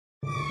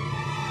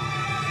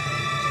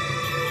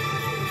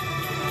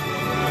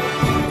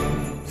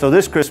So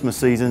this Christmas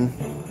season,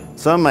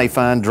 some may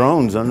find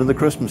drones under the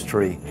Christmas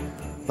tree.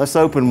 Let's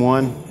open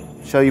one,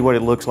 show you what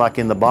it looks like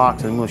in the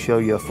box, and we'll show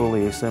you a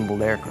fully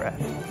assembled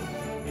aircraft.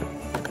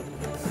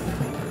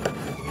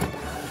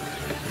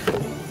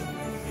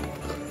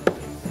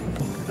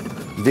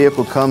 The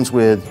vehicle comes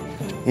with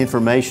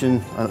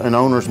information, an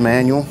owner's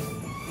manual.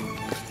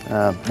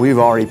 We've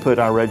already put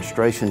our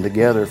registration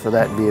together for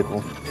that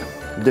vehicle.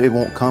 It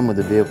won't come with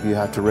the vehicle, you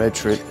have to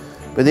register it.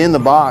 But in the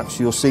box,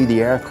 you'll see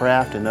the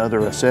aircraft and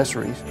other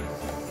accessories.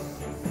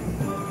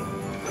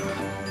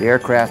 The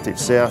aircraft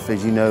itself,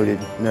 as you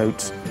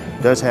notes,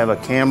 does have a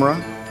camera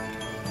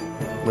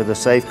with a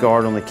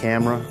safeguard on the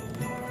camera.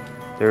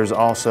 There's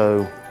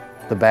also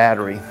the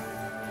battery.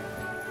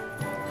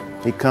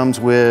 It comes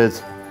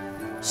with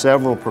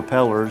several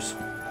propellers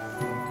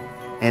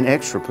and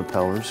extra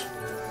propellers.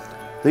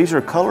 These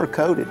are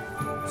color-coded.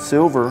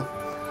 Silver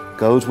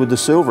goes with the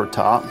silver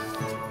top,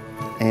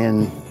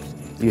 and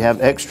you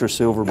have extra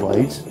silver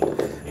blades,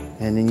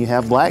 and then you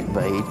have black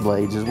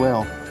blades as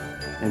well,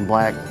 and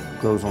black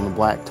goes on the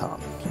black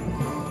top.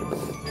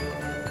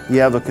 You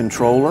have a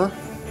controller.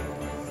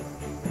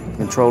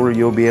 Controller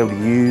you'll be able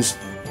to use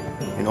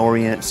and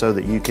orient so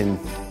that you can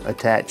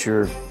attach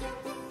your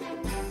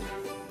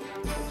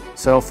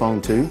cell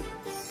phone to.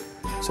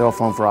 Cell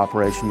phone for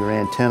operation, your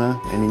antenna,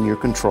 and then your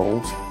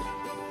controls.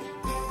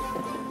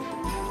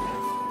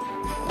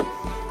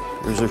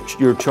 There's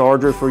your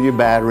charger for your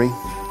battery.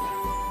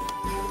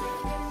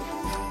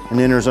 And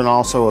then there's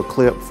also a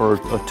clip for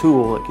a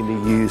tool that can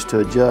be used to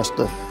adjust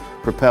the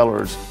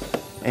propellers.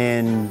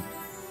 And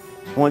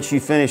once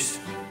you finish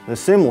the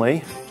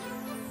assembly,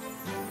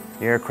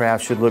 the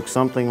aircraft should look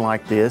something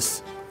like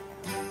this,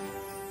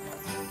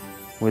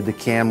 with the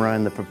camera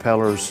and the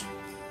propellers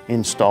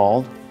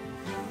installed.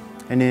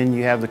 And then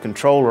you have the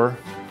controller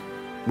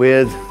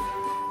with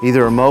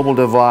either a mobile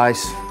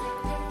device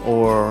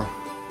or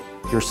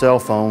your cell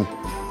phone,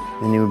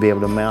 and you'll be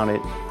able to mount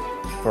it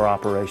for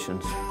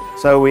operations.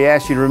 So we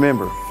ask you to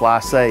remember,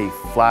 fly safe,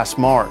 fly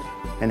smart,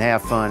 and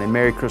have fun. And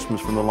Merry Christmas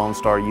from the Lone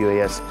Star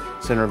UAS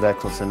Center of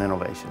Excellence and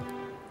Innovation.